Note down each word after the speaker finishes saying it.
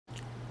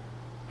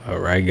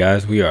Alright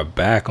guys, we are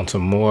back on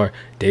some more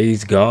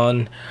Days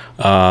Gone.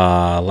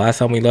 Last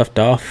time we left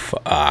off,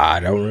 I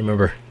don't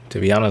remember. To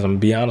be honest, I'm gonna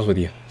be honest with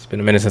you. It's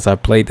been a minute since I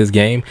played this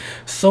game.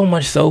 So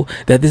much so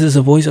that this is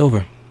a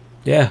voiceover.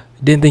 Yeah,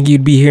 didn't think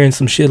you'd be hearing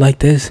some shit like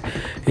this.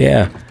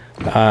 Yeah,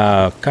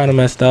 kind of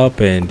messed up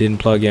and didn't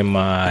plug in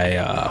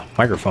my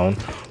microphone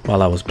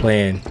while I was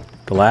playing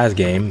the last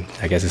game.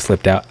 I guess it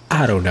slipped out.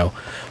 I don't know.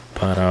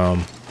 But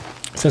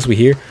since we're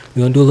here,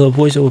 we're gonna do a little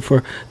voiceover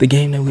for the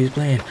game that we was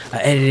playing. I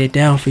edited it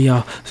down for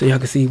y'all so y'all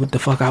can see what the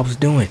fuck I was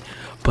doing.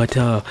 But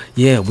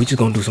yeah, we just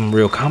gonna do some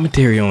real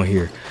commentary on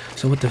here.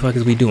 So what the fuck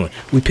is we doing?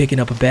 We picking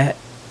up a bat?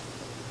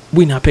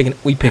 We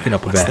picking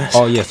up a bat. This?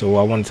 Oh yeah, so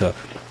I wanted to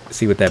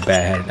see what that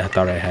bat had. I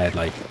thought it had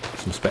like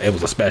it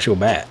was a special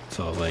bat.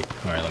 So I was like,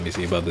 all right, let me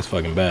see about this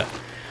fucking bat.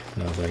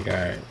 And I was like, all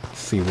right,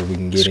 see what we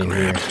can get in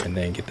here and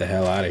then get the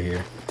hell out of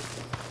here.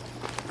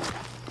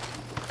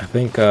 I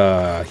think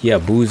yeah,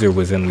 Boozer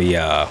was in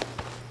the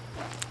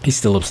he's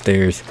still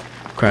upstairs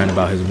crying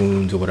about his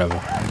wounds or whatever.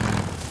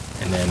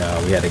 And then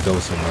we had to go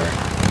somewhere. So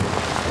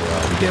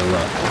we did a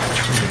little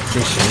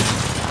transition.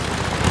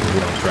 We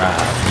don't drive.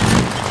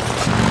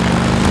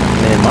 And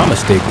then my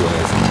mistake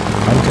was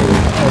I'm told,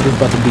 oh, there's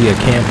about to be a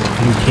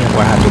new camp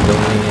where I have to go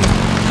in and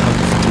talk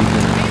to some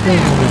people. No,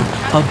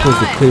 I'm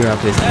supposed to clear out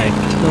this camp.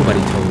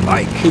 Nobody told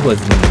me. He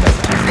wasn't in the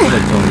message.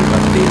 Nobody told me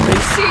about the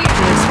database.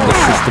 The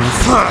systems.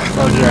 So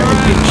I was right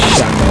here getting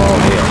shot to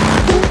all hell.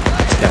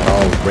 Got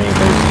all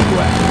rainbow people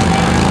after me.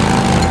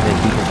 And then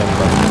people talking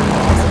about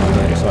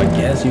the so I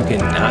guess you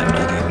cannot do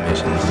these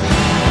missions.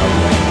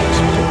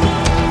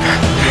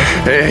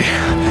 Hey,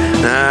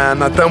 I'm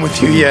not done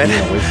with you yet.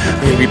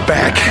 I'm gonna be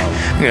back.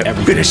 I'm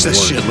gonna finish this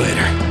shit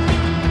later.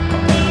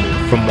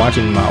 From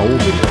watching my old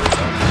videos,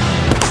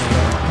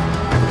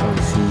 I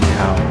don't see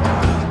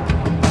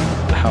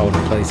how to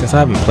play. Since I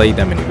haven't played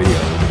that many videos,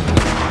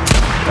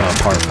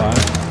 part 5.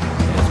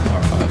 Yeah, it's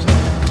part 5. So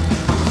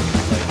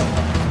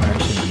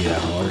it shouldn't be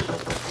that hard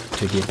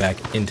to get back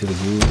into the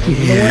groove.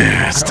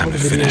 Yeah, it's time to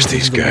finish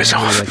these guys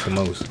off. Like the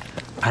most.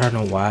 I don't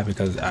know why,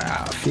 because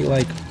I feel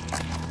like,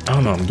 I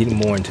don't know, I'm getting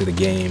more into the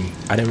game.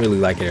 I didn't really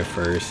like it at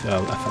first. I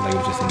felt like it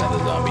was just another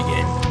zombie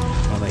game.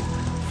 I was like,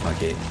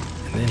 fuck it.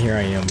 And then here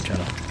I am trying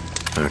to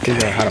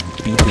figure out how to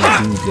beat these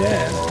dudes'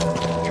 ass.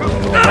 It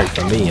wasn't going right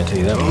for me, I'll tell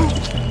you that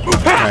much.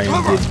 I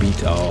didn't get beat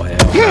to all hell.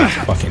 I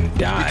fucking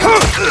died. I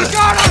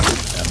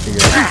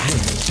figured out,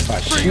 if I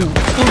shoot,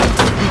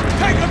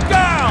 take him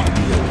down! I'll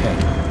be okay.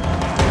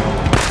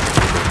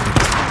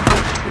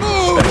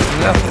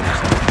 Nothing.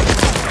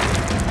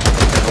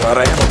 A lot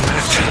of ammo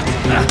left.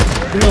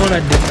 You know what I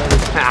did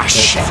notice? Ah,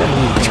 shit. Some of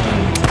these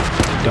guns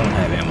don't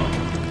have ammo.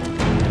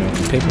 You know, if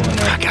you pick one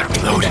up, I gotta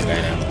reload. don't got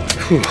ammo.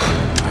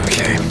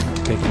 Okay.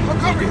 Pick one I'm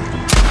up, coming.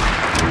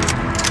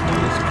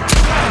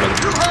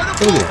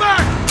 Look at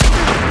that.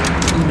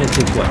 These men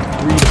take what,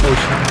 3 to 4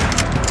 shots?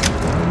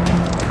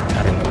 I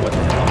don't know what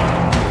the hell.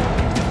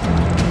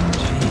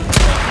 Jeez.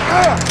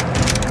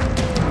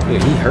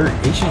 Look, he hurt.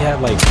 He should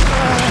have like.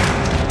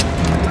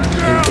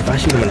 If I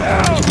shoot him in the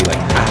arm, he should be like,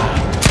 ah.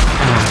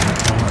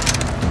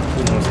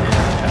 You know what I'm saying?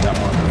 I got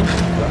more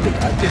information. I think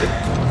I did it.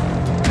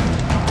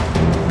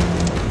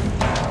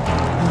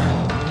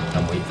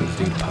 I'm waiting for this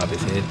dude to pop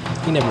his head.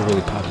 He never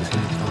really popped his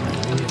head. So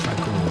maybe if I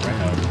go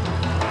around.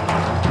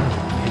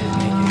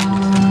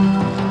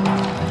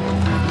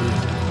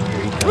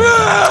 Here he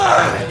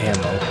comes.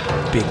 Ammo.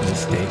 Big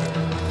mistake.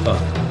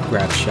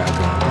 Grab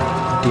shotgun.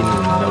 Didn't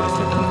even notice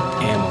there was no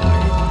ammo in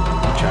it.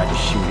 He tried to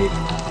shoot it.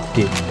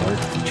 Didn't work.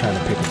 Trying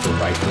to pick up the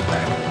rifle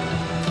back.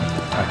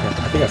 I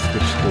think I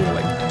switched to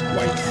like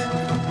whites.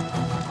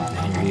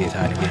 And here he is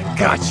hiding again.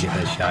 Gotcha. Get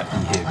that shot. He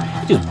hit.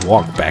 He just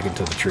walked back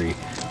into the tree.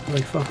 I'm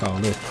like, fuck all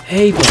this.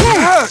 Hey, bro.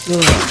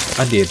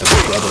 I did the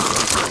brother.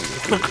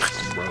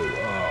 Bro,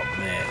 oh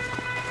man.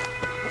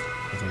 I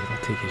was like, if I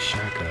take his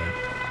shotgun.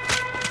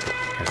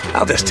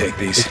 I'll just take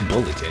these. It's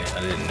bullets in it. I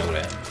didn't know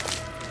that.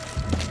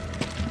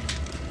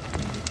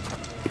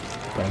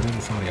 But I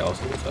think somebody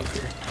else was up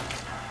here.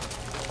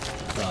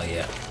 Oh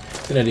yeah.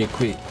 Then I did a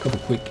couple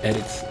quick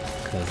edits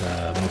because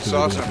when people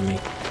were looking for me,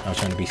 I was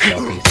trying to be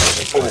stealthy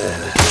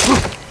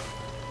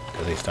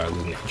because they started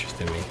losing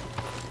interest in me.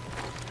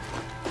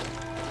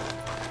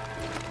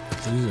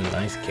 This is a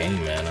nice game,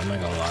 man. I'm not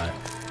gonna lie.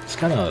 It's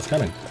kind of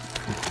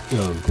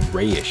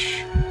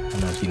grayish. I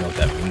don't know if you know what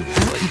that means,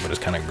 but it's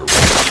kind of grayish.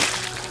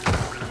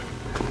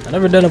 I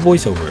never done a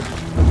voiceover,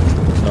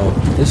 so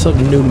this is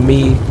something new to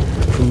me,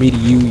 from me to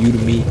you, you to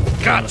me.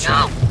 God,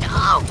 no! I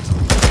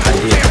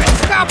did.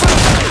 Stop him!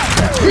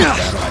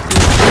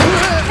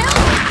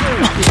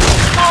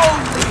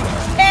 Holy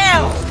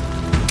hell!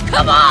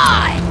 Come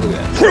on!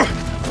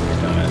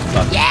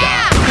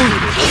 Yeah!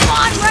 Keep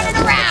on running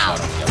around!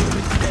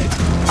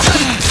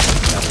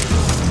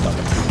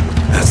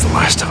 That's the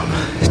last of them.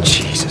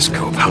 Jesus,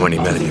 Cope. How many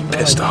men have you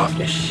pissed off?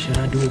 Should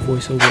I do a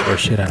voiceover or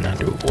should I not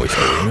do a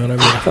voiceover? You know what I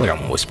mean? I feel like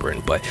I'm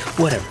whispering, but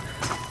whatever.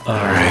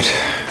 Alright.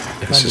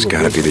 This has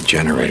got to be the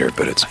generator,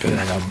 but it's been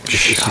it's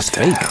shut just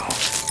down.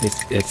 fake.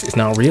 It's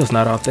not real. It's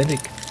not authentic.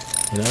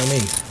 You know what I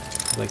mean?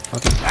 Like,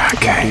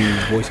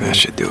 fucking voice that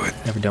should do it.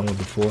 never done one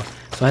before.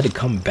 So I had to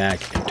come back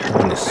and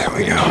turn this switch. There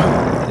we go.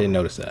 I didn't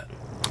notice that.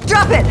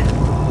 Drop it!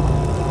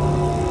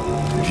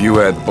 If you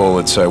had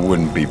bullets, I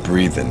wouldn't be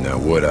breathing now,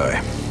 would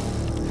I?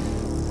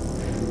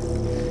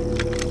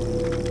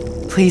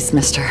 Please,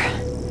 mister.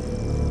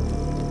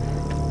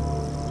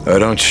 I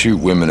don't shoot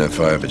women if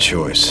I have a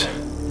choice.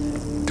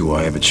 Do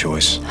I have a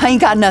choice? I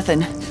ain't got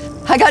nothing.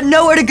 I got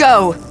nowhere to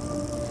go.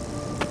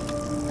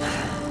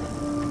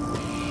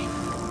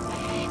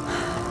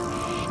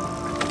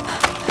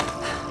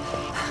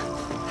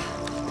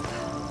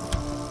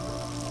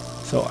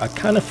 So I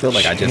kind of feel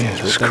like I just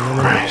Jesus killed that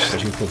woman, Christ. but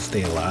she was supposed to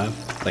stay alive.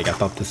 Like, I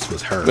thought this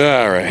was her.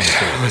 All right,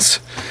 let's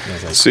And I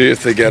was like, see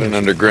if they got an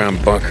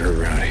underground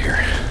bunker around here.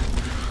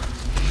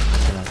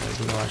 and I was like,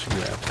 you know, I should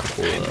grab a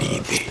couple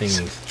need these.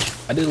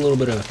 things. I did a little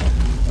bit of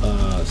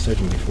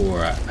searching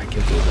before I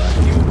killed those last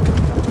few.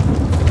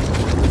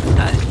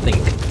 I think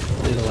I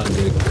did a lot of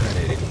good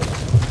credit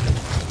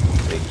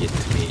to get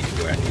to me to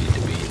where I needed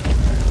to be.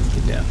 Alright, let's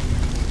get down.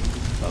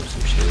 Above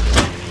some shit.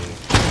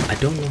 I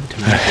don't know what to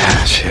make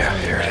Yeah,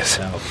 here it is.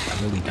 I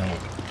really don't.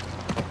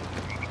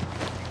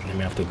 I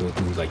may have to go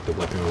through like the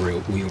weapon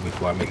wheel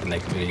before I make the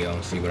next video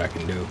and see what I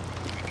can do.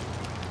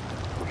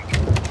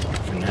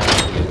 For now,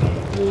 I'm just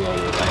gonna pull all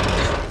those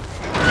items.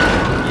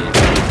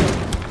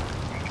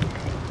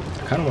 I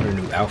kind of want a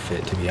new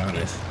outfit, to be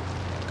honest,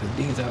 because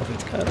these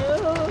outfits kind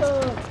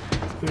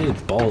of. I mean,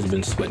 his balls have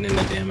been sweating in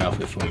that damn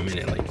outfit for a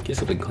minute. Like, get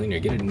something cleaner.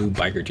 Get a new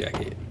biker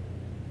jacket.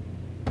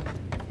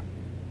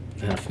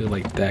 And I feel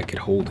like that could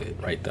hold it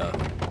right there.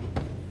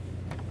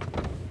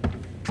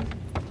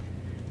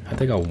 I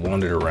think I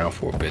wandered around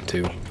for a bit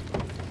too.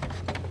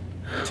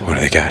 What do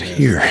they got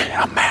here?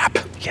 A map.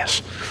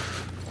 Yes.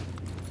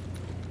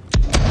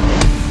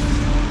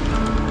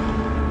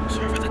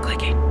 Sorry for the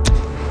clicking.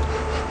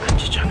 I'm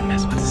just trying to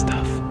mess with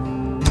stuff.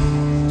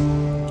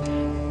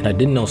 And I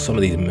didn't know some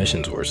of these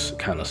missions were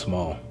kind of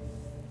small.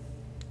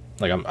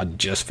 Like, I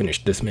just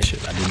finished this mission.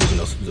 I didn't even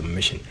know this was a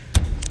mission.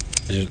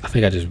 I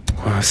think I just.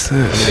 What's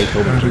this? They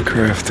told me How to to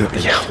craft do it.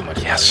 it. Yeah. Too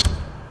much Yes. about it.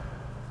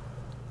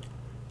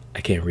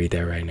 I can't read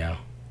that right now.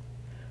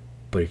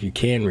 But if you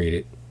can read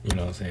it, you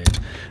know what I'm saying?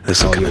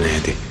 This will all come in yours.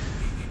 handy.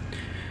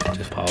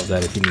 Just pause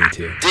that if you need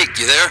to. Deke,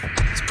 you there?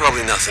 It's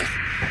probably nothing.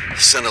 It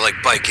sounded like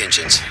bike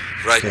engines, So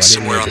riding I didn't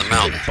somewhere know on the this was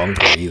a mountain.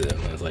 bunker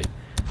either. I was like,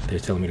 they're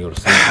telling me to go to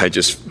sleep. I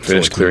just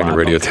finished clearing the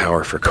radio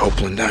tower for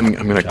Copeland. I'm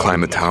gonna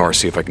climb the tower,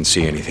 see if I can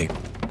see anything.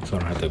 So I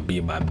don't have to be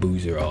by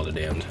Boozer all the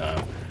damn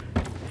time.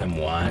 Him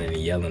whining and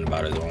yelling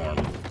about his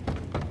arm.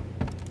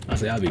 I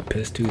said I'd be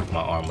pissed too if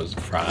my arm was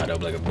fried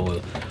up like a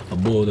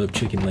boiled up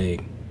chicken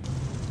leg.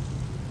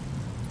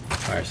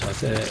 Alright, so I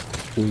said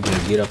we were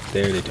gonna get up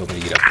there. They told me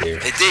to get up there.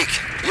 Hey,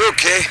 Deke, you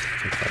okay?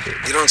 Fuck it.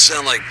 You don't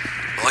sound like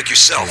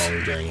yourself.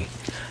 Long journey.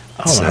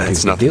 I don't know how It's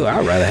people nothing. deal.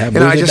 I'd rather have You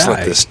know, I Boozer just die.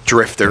 let this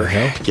drifter The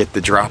hell? get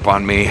the drop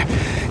on me.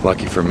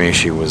 Lucky for me,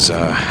 she was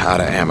out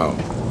of ammo.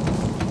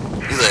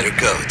 You let her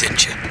go,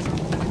 didn't you?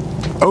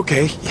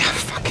 Okay, yeah,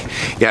 fuck.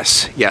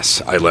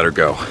 Yes, I let her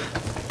go.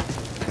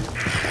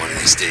 One of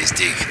these days,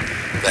 Deke,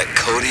 that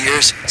code of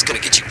yours, it's gonna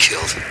get you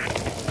killed.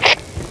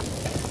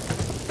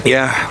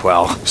 Yeah,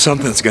 well,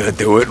 something's gonna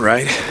do it,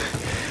 right?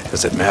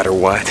 Does it matter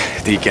what?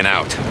 Deacon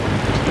out.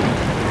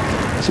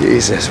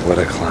 Jesus, what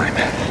a climb.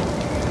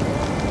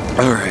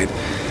 All right,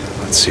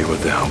 let's see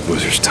what the hell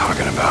Boozer's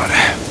talking about.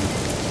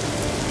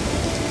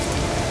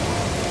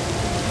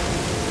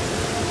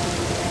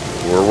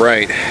 We're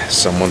right.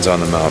 Someone's on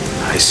the mountain.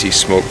 I see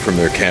smoke from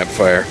their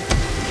campfire.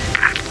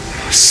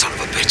 Son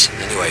of a bitch.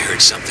 I knew I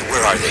heard something.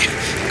 Where are they?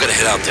 I'm gonna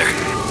head out there.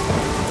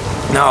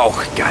 No,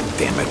 god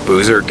damn it,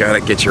 Boozer.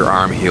 Gotta get your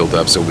arm healed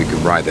up so we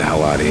can ride the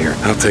hell out of here.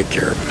 I'll take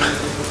care of him.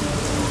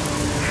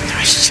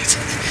 Ah, shit.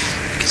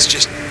 It's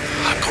just,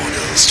 I'm going a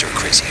little stir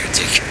crazy here,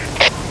 Deke.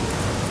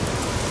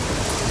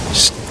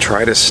 Just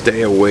try to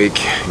stay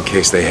awake in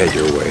case they head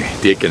your way.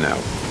 Deacon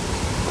out.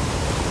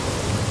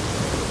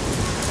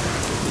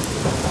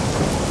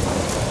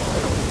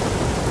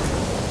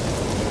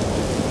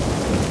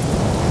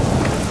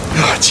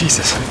 Oh,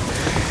 Jesus. I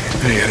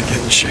gotta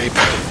get in shape. I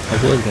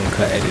was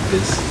gonna edit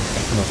this. I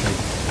was like,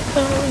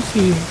 oh, let's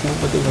see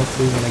what they're gonna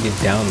see when I get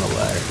down the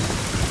ladder.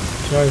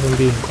 Sorry if I'm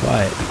being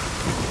quiet.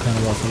 Kind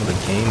of want some of the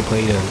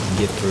gameplay to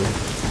get through.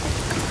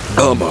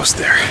 Almost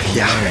there.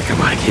 Yeah,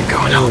 come on, keep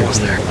going.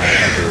 Almost there.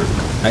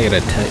 I gotta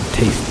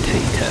taste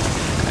test.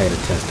 I gotta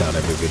test out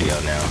every video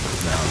now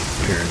because now I'm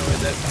paranoid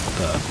that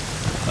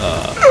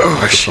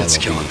Shit's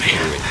microphone killing will be me.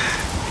 through it.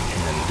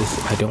 And this,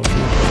 I don't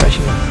feel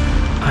professional.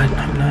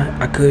 I'm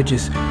not. I could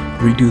just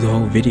redo the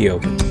whole video.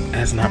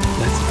 That's not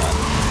cool.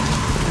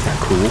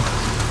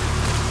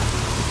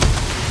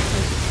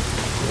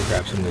 We'll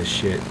grab some of this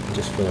shit and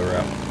just fill her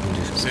up and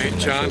just put it in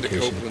that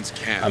location.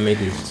 camp. I made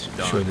this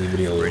short this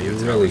video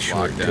really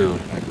short too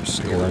because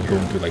I'm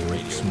going through like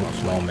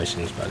small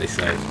missions by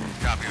themselves.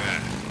 Copy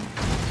that.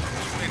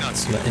 I'm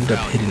gonna end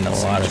up hitting a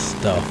lot of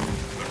stuff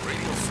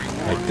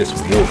like this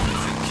wolf.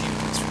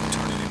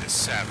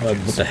 Like,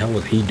 what the hell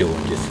was he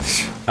doing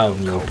just out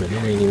in the open?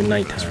 It ain't even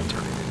nighttime. I mean,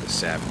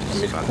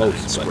 it's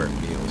close, but it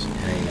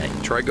Saturday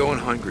night. Try going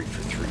hungry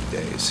for 3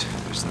 days.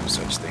 There's no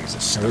such thing as a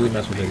I starve really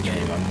mess with this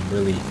game. I'm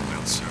really,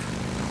 Well, sir,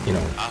 you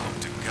know, I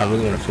hope to I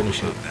really want to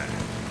finish it.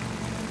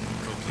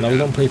 No, we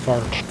don't play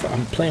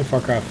I'm playing Far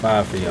Cry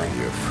 5 for y'all.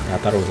 I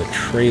thought it was a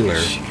trailer.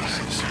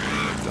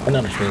 Well,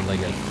 not a trailer,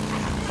 like I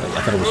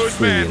thought it was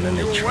free, and then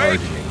they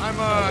charged me. I'm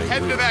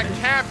heading to that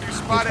camp you This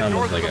spotted time it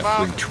was north of like the a free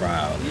mountain.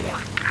 trial. You know,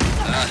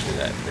 after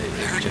that,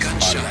 they just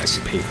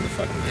automatically pay for the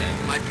fucking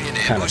game. Might be an Kind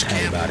of ambush tight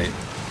camp. about it.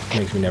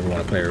 Makes me never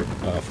want to play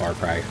Far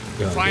Cry.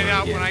 Find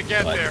out when I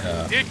get but,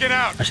 there. Dig it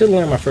out. I should have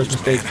learned my first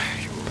mistake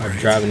by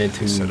driving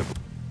into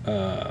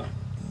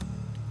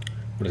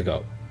what is it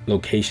called?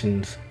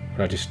 Locations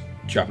where I just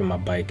dropping my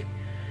bike,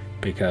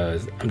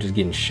 because I'm just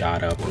getting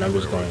shot up, and I'm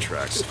just going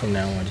from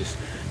now on just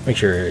make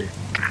sure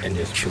and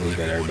just believe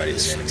that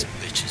everybody's an enemy.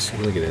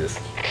 Look at this.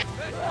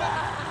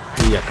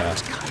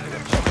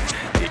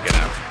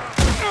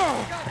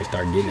 I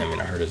start getting them,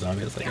 and I heard a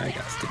zombie. I was like, I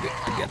got to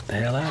get the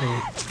hell out of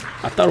here.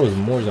 I thought it was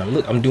more zombies.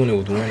 Look, I'm doing it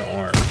with one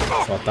arm,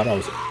 so I thought I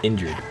was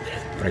injured,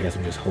 but I guess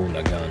I'm just holding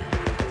a gun.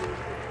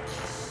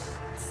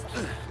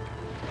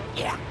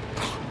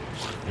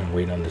 I'm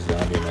waiting on the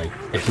zombie. I'm like,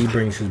 if he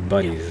brings his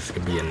buddies, this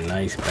could be a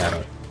nice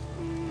battle.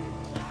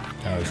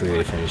 Obviously,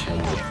 they finish him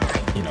with,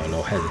 you know,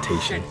 no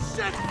hesitation,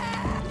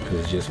 because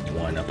it's just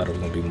one. I thought it was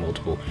gonna be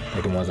multiple,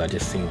 like the ones I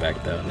just seen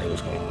back there, and they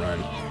was gonna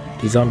run.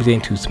 These zombies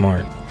ain't too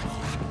smart.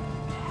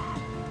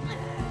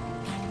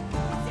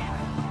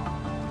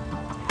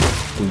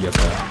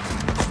 Booyaka.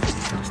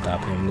 Gotta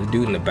stop him. The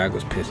dude in the back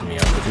was pissing me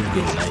off, because he was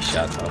getting nice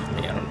shots off of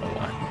me. I don't know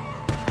why.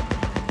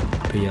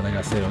 But yeah, like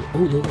I said, oh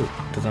look,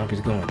 the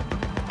zombie's going.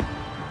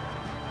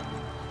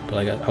 But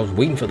like I was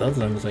waiting for the other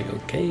zombies. Like,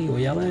 okay, where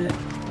y'all at?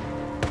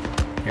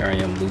 Here I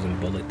am losing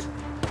bullets.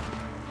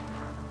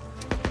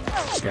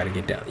 Gotta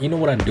get down. You know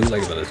what I do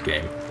like about this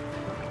game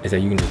is that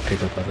you can just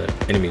pick up other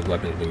enemies'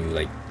 weapons when you,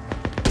 like,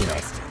 you know.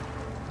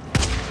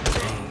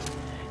 Dang.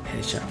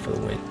 Headshot for the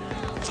win.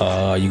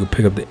 You can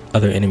pick up the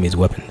other enemies'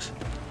 weapons.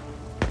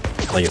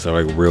 Like it's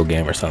a real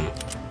game or something.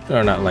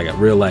 Or not like a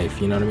real life,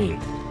 you know what I mean?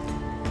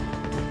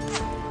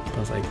 I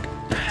was like,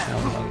 how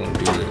am I gonna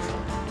do this?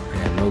 I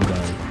got no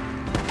gun.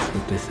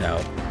 Put this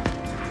out.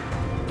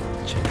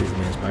 Check this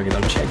man's pockets.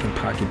 I'm checking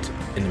pockets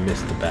in the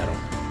midst of the battle.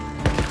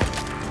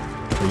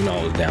 So you know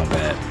I was down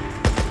bad.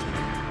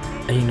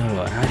 And you know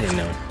what? I didn't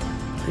know.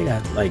 They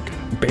got like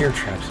bear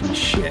traps and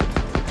shit.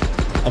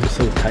 I was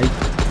so tight.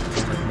 I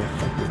was like, man,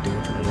 fuck this dude.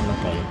 I'm trying to run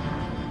up on him.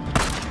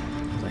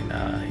 I was like,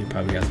 nah, he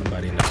probably got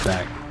somebody in the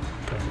back.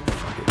 But I was like,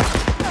 fuck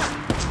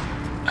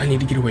it. I need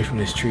to get away from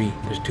this tree.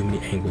 There's too many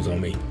angles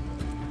on me.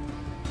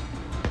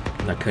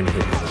 And I couldn't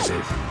hit him with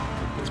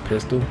this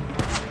pistol.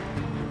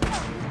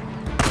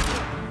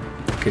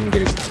 Couldn't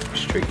get a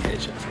straight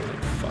headshot, so I was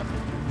like, fuck.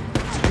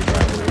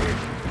 Right over here.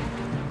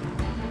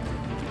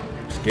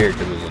 I'm scared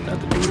because there's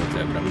another dude up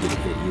there, but I'm getting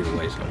hit either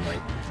way, so I'm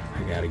like, I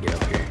gotta get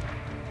up here.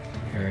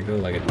 Here I go,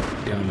 like a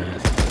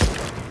dumbass.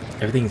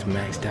 Everything's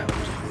maxed out,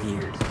 which is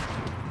weird.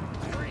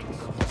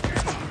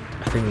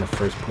 I think in the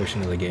first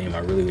portion of the game, I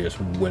really just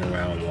went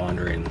around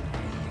wandering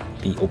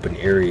the open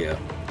area,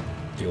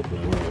 the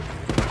open world.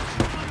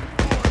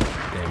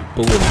 Then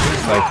boom,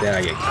 just like that,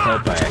 I get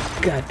caught by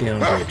a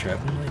goddamn bear trap.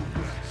 I'm like,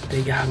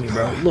 they got me,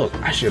 bro. Look,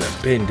 I should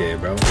have been dead,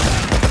 bro. Damn,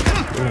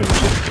 I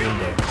should have been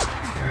dead.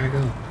 There I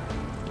go.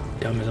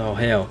 Dumb as all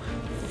hell.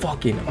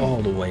 Fucking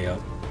all the way up.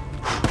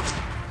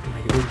 I'm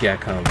like, this guy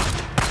comes.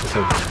 It's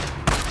over.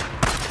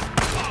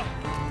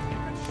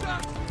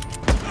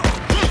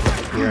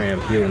 Here I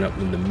am healing up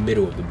in the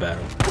middle of the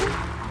battle.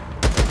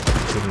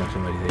 Picking up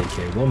somebody's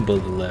AK. One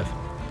bullet left.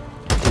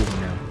 Moving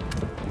now.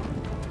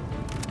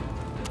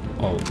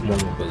 Oh, one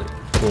more bullet.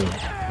 Boom.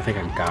 I think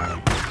I got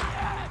him.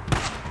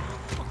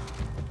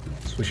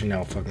 Switching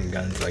out fucking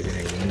guns like it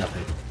ain't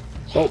nothing.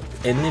 Oh,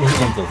 and then he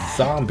comes a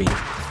zombie.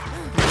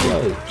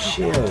 Yo,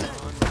 chill.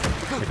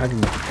 If I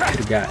could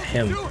have got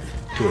him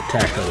to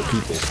attack other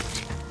people.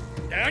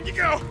 Down you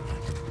go.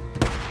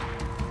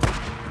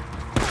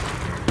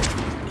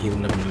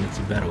 Healing up in the midst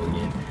of battle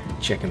again.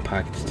 Checking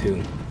pockets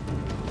too.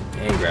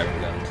 And grabbing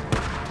guns.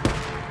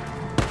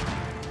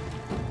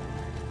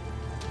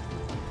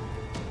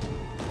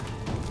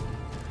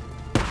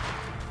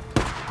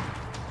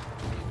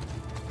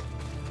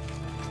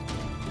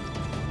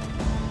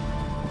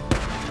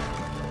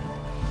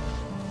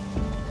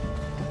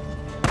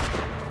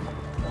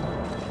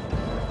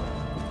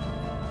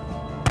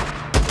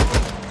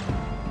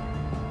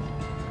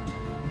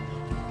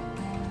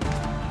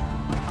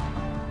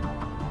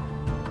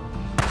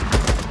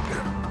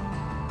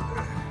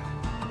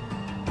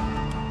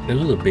 This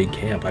was a big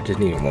camp. I just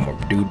needed one more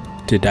dude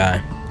to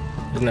die.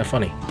 Isn't that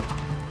funny?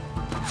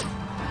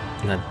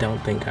 And I don't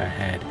think I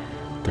had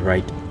the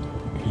right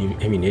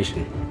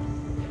ammunition.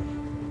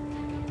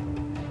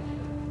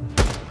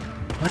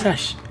 Why did I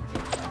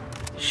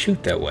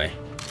shoot that way?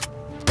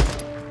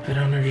 I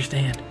don't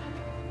understand.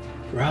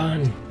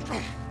 Run!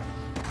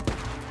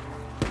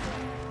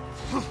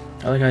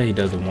 I like how he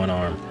does the one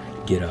arm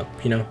get up,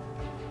 you know?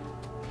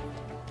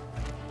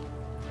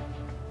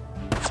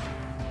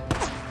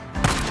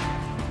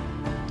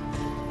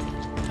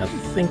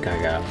 think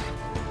I got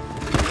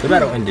him. The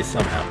battle ended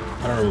somehow.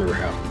 I don't remember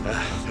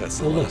how. That's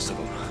the last of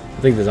them.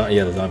 I think the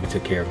zombie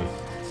took care of him.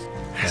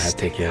 I had to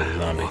take care of the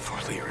zombie.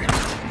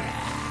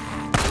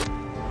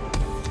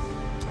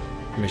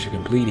 Mission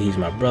complete. He's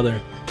my brother.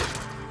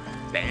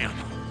 Damn.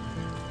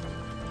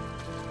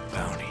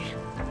 Bounty.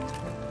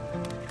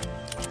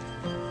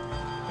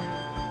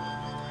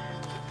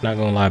 Not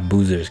gonna lie,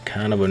 Boozer's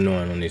kind of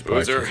annoying on these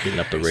parts. Boozer, Just hitting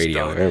up the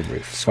radio started.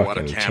 every Swat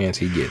a fucking camp. chance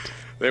he gets.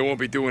 They won't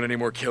be doing any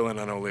more killing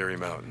on O'Leary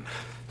Mountain.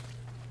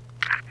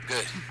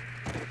 Good.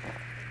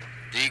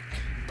 Deke.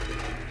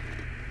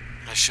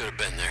 I should have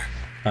been there.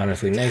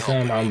 Honestly, next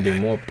time I'm gonna be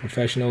more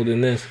professional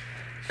than this,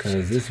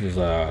 cause this was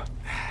a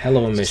hell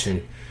of a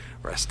mission.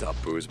 Rest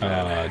up, Booze,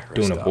 man.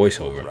 Doing Rest a up.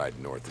 voiceover. Ride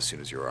north as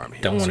soon as your army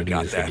Don't heals. want to You do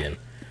got this that? again.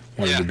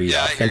 Want it Yeah, to be yeah,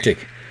 I hear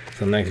authentic.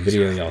 So the next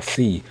video y'all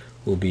see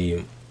will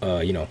be,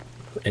 you know,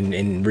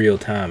 in real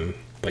time,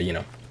 but you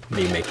know,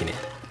 me making it.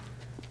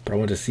 But I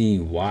want to see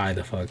why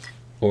the fuck,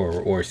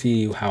 or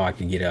see how I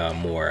could get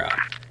more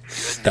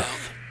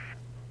stuff.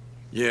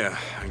 Yeah,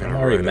 I'm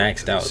already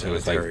maxed out, so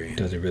it's like,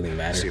 does it really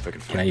matter? See if I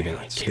can Can I find even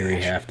that carry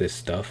stash. half this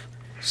stuff?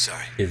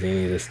 Sorry. Is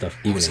any of this stuff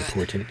even was that?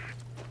 important?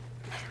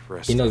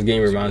 Rest You know, this up,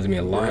 game Booze. reminds me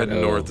a lot heading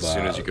of north as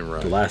soon as you can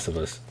ride. The Last of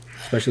Us,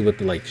 especially with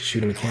the like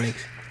shooting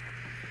mechanics.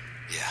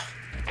 Yeah.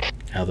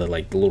 How the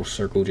like the little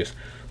circle just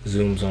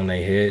zooms on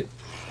their head.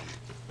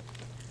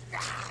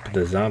 But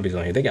the zombies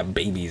on here, they got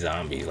baby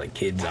zombies, like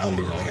kid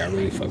zombies on here. I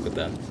really fuck with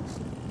that.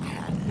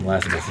 The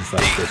Last of Us is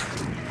like this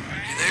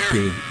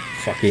You there? big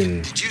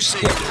fucking Did you say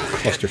you were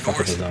heading clusterfuck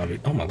of a north? zombie.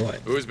 Oh my god.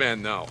 Booze,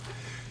 man, no.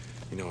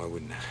 You know I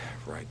wouldn't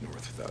ride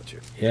north without you.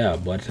 Yeah,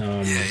 but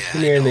yeah,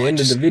 near I the know, I end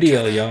of the just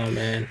video, kinda y'all,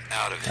 man.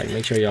 Out of Like, it.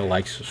 make sure y'all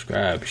like,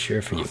 subscribe,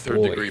 share for your third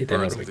boy, degree hit that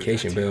burns will do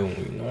notification that to bell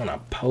when you know when I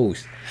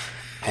post.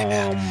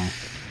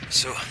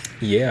 So,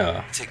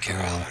 Yeah. take care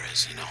of all there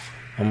is, you know.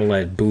 I'm gonna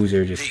let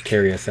Boozer just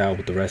carry us out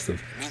with the rest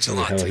of Means a what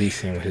the lot hell to me. he's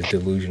saying with his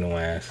delusional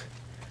ass.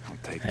 I'll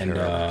take And,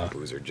 care of it,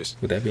 Boozer. Just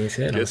With that being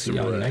said, I'll get see some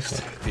y'all in the next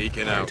rest. one.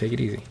 Peeking All right, out. take it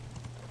easy.